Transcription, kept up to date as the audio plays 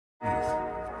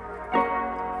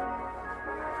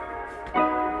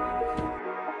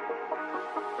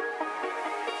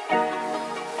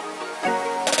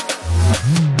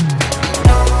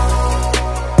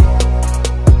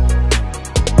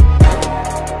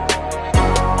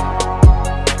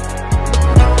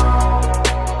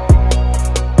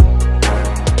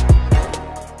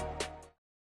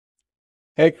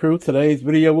Hey crew, today's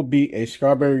video will be a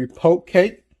strawberry poke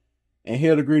cake, and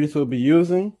here are the ingredients we'll be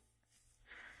using.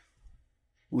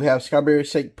 We have strawberry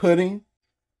shake pudding,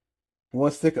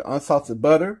 1 stick of unsalted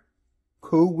butter,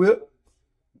 Cool Whip,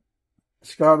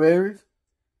 strawberries,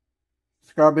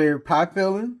 strawberry pie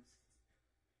filling,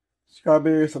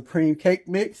 strawberry supreme cake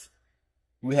mix,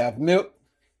 we have milk,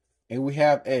 and we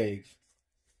have eggs.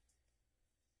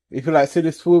 If you like to see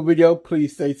this full video,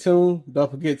 please stay tuned. Don't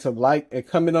forget to like and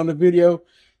comment on the video.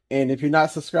 And if you're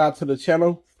not subscribed to the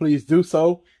channel, please do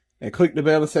so. And click the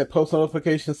bell and set post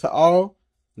notifications to all.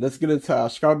 Let's get into our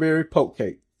strawberry poke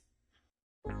cake.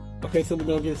 Okay, so we're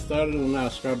going to get started on our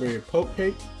strawberry poke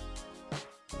cake.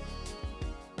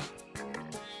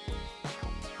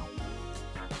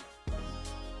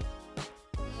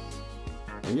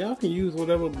 And y'all can use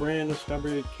whatever brand of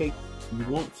strawberry cake you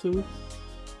want to.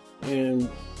 And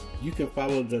you can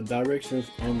follow the directions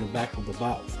on the back of the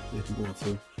box if you want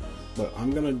to. But I'm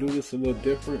going to do this a little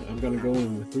different. I'm going to go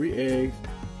in with 3 eggs,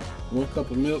 1 cup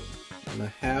of milk, and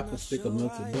a stick of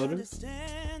melted butter.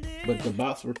 But the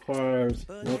box requires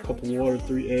 1 cup of water,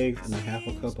 3 eggs, and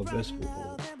a cup of vegetable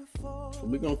oil. So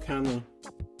we're going to kind of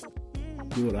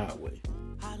do it our way.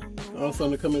 Also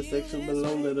in the comment section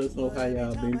below, let us know how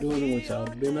y'all been doing and what y'all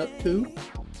been up to.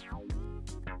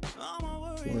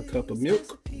 1 cup of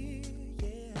milk.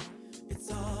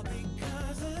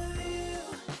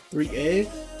 3 eggs,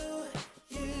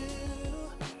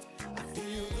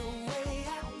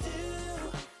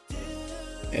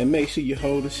 and make sure you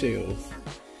hold the shells.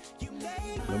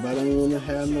 Nobody don't want to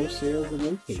have no shells in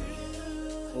their cake.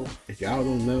 So if y'all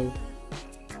don't know,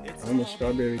 I'm a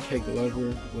strawberry cake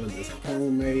lover, whether it's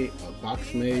homemade or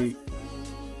box made.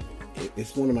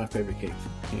 It's one of my favorite cakes,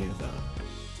 hands down.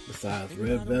 Besides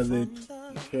red velvet,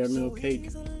 caramel cake.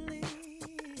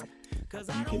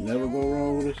 You can never go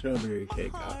wrong with a strawberry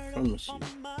cake, I promise you.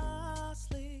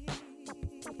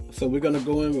 So we're going to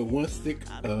go in with 1 stick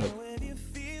of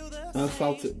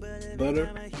unsalted butter.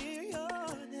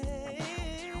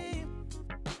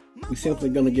 We're simply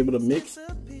going to give it a mix.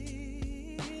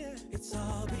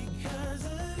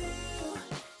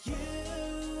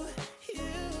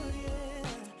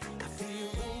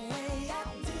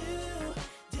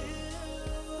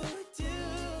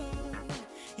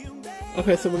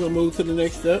 Okay, so we're going to move to the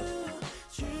next step.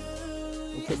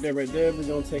 We'll put that right there. We're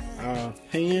going to take our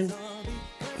pan.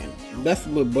 And that's a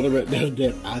little butter right there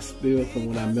that I spilled from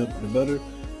when I melted the butter.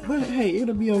 But hey,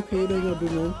 it'll be okay. It ain't going to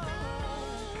do nothing.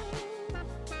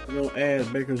 We're going to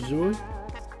add baker's joy.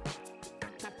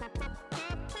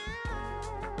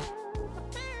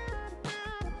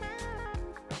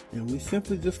 And we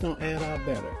simply just going to add our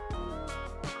batter.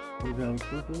 We're going to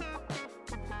cook it.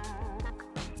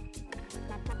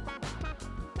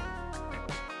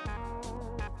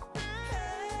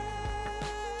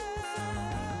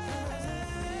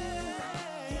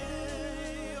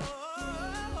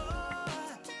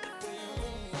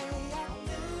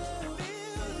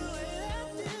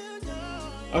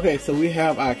 Okay, so we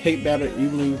have our cake batter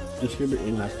evenly distributed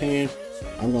in our pan.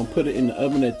 I'm going to put it in the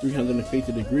oven at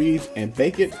 350 degrees and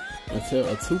bake it until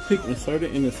a toothpick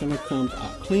inserted in the center comes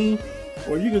out clean,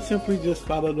 or you can simply just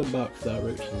follow the box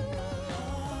directions.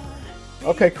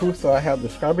 Okay, cool. So I have the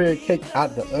strawberry cake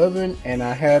out the oven and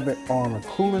I have it on a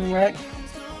cooling rack.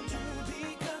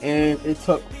 And it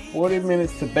took 40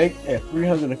 minutes to bake at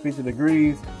 350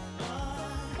 degrees.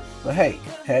 But hey,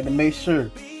 had to make sure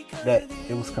that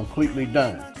it was completely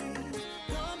done.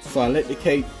 So I let the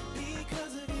cake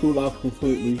cool off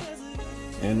completely,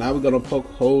 and now we're gonna poke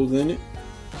holes in it,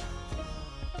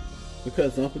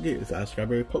 because don't forget, it's our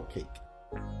strawberry poke cake.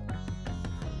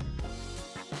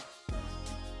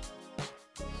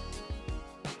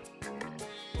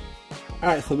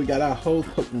 Alright, so we got our holes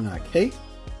poked in our cake.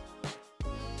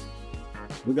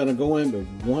 We're gonna go in with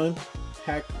 1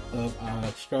 pack of our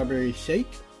strawberry shake.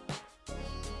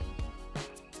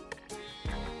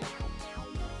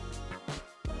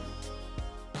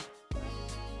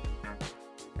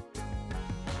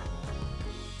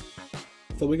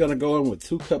 So we're going to go in with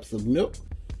 2 cups of milk.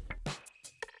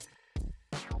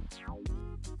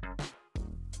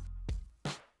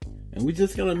 And we're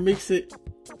just going to mix it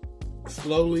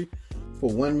slowly for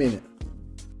 1 minute.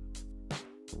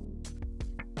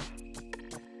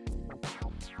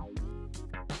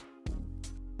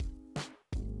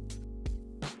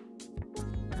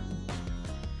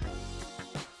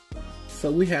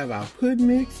 So we have our pudding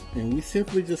mix, and we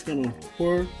simply just going to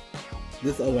pour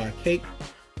this over our cake.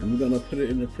 And we're going to put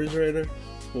it in the refrigerator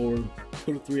for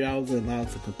 2 to 3 hours and allow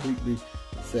it to completely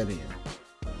set in.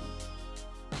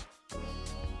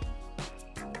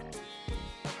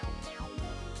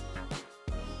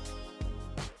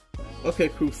 Okay,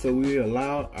 crew, so we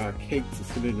allow our cake to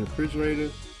sit in the refrigerator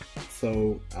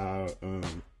so our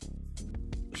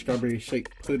strawberry shake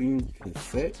pudding can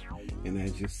set, and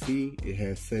as you see, it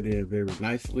has set in very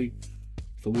nicely.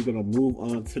 So we're gonna move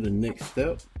on to the next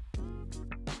step.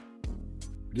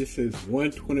 This is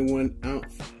 121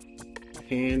 ounce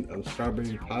pan of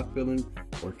strawberry pie filling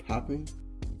or topping.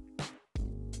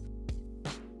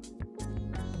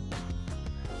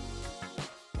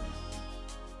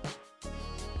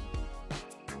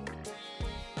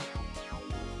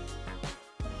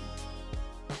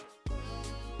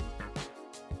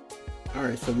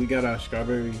 Alright, so we got our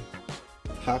strawberry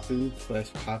topping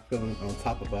slash pie filling on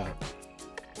top of our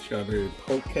strawberry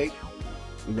poke cake.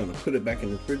 We're gonna put it back in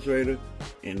the refrigerator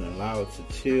and allow it to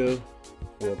chill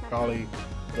for probably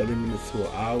 30 minutes to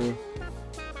an hour.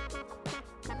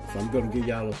 So I'm gonna give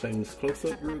y'all a famous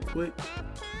close-up real quick.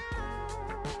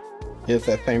 Here's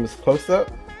that famous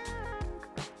close-up.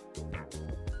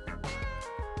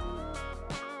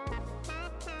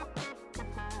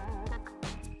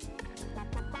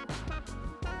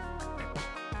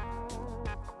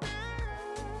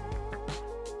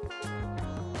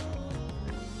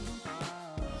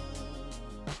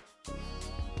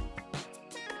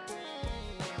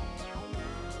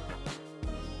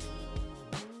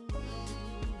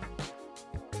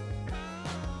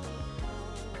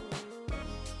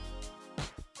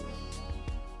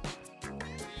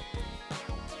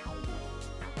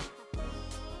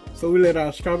 So we let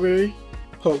our strawberry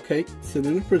poke cake sit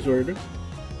in the refrigerator.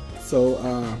 So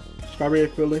strawberry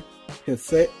filling is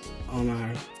set on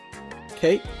our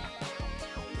cake.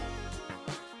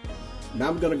 Now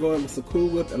I'm gonna go in with some Cool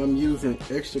Whip, and I'm using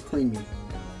extra creamy.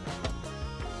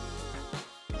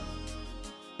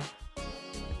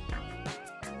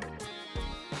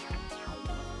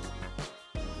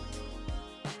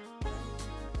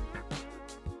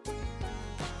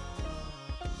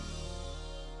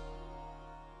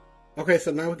 Okay,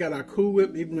 so now we got our Cool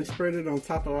Whip evenly spreaded on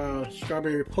top of our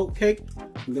strawberry poke cake.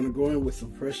 I'm gonna go in with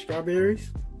some fresh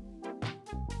strawberries.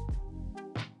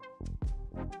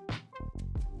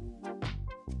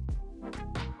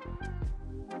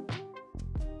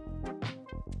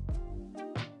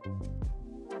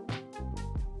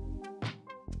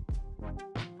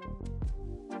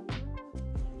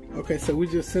 Okay, so we're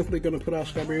just simply gonna put our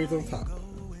strawberries on top.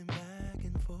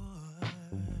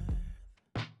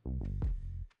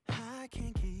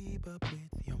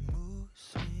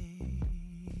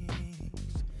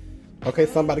 Okay,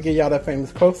 somebody give y'all that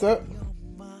famous close-up.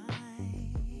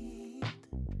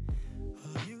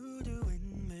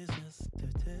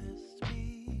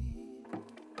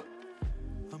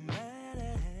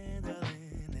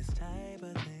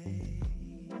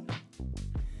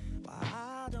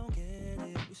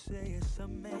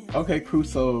 Okay, crew,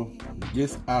 so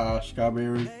this our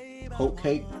strawberry poke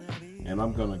cake, and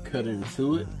I'm gonna cut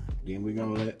into it. Then we're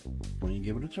gonna let Queen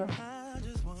give it a try.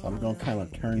 So I'm gonna kind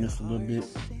of turn this a little bit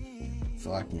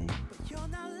so I can give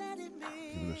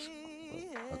it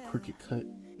a crooked cut,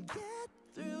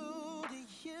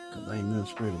 cause I ain't nothing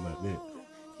straight about that.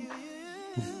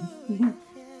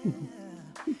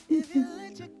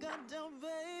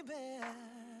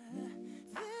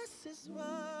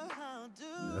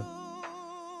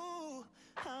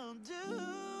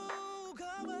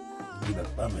 Get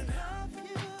up on it.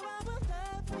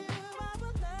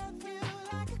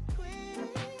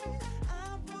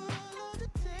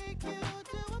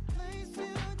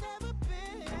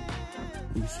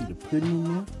 You see the pudding in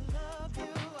there?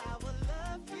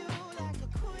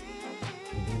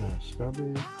 And then our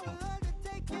strawberry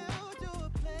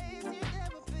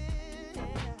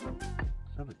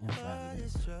Show the inside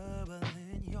of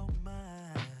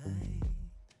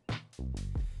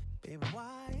it.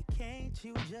 Why can't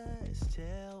you just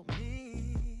tell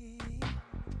me?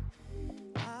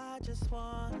 I just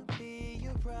wanna be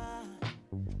your bride.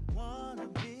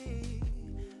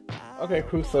 Okay,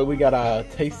 crew, so we got our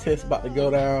taste test about to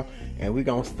go down, and we're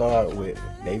gonna start with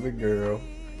baby girl,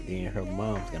 and her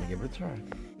mom's gonna give it a try.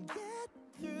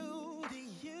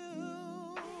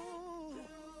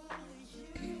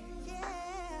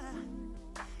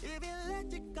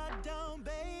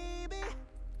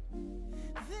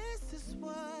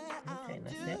 Okay,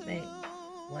 now step back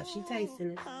while she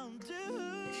tasting it.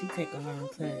 And she take a long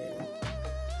time.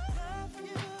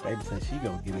 Baby said she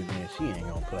gonna get it in, she ain't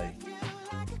gonna play.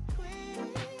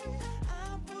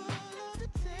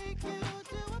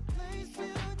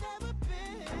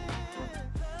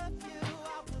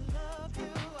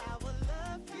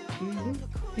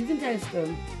 You can taste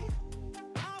the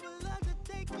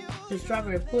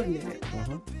strawberry pudding in it.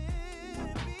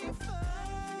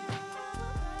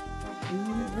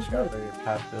 It's strawberry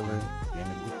pie filling. And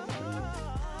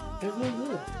It's real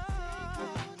good.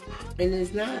 And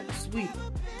it's not sweet.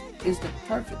 It's the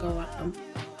perfect amount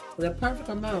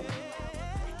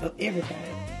of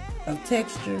everything. Of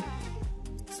texture,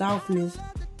 softness,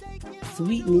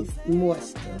 sweetness,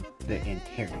 moisture. the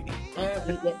integrity. I don't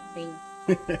eat that thing.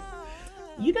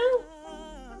 You don't?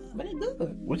 But it's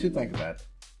good. What you think about it?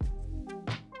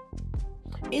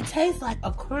 It tastes like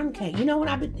a crumb cake. You know what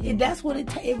that's what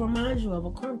it reminds you of,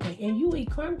 a crumb cake. And you eat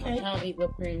crumb cake. I don't eat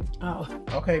whipped cream. Oh.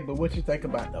 Okay, but what you think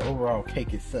about the overall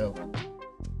cake itself?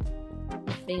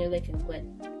 Finger licking gut.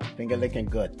 Finger licking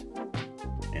gut.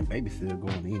 And baby still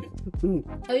going in it.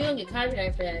 Oh, you don't get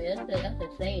copyright for that. That's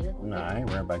insane. That's Nah, I ain't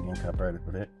worried about getting copyrighted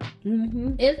for that.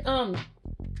 Mm-hmm. It's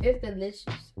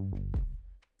delicious.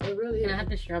 It really And I is. have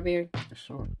the strawberry.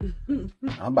 Sure. I'm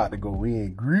about to go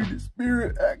in. Greedy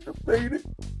spirit activated.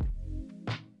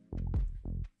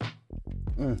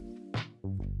 I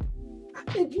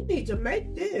think you need to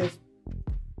make this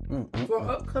for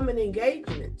upcoming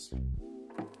engagements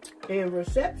and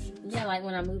receptions. Yeah, like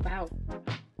when I move out.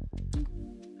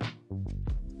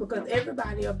 Because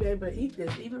everybody will be able to eat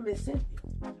this, even Miss Cynthia.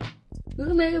 We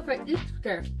can make it for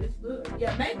Easter. It's good.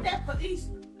 Yeah, make that for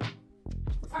Easter.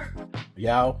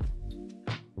 Y'all,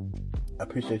 I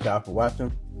appreciate y'all for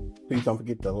watching. Please don't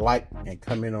forget to like and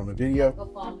comment on the video.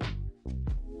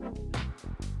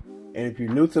 And if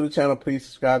you're new to the channel, please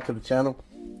subscribe to the channel.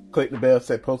 Click the bell,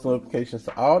 set post notifications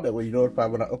to all. That way you're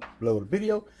notified when I upload a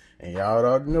video. And y'all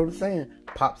already know the saying,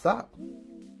 pops out.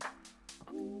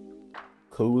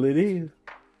 Cool it is.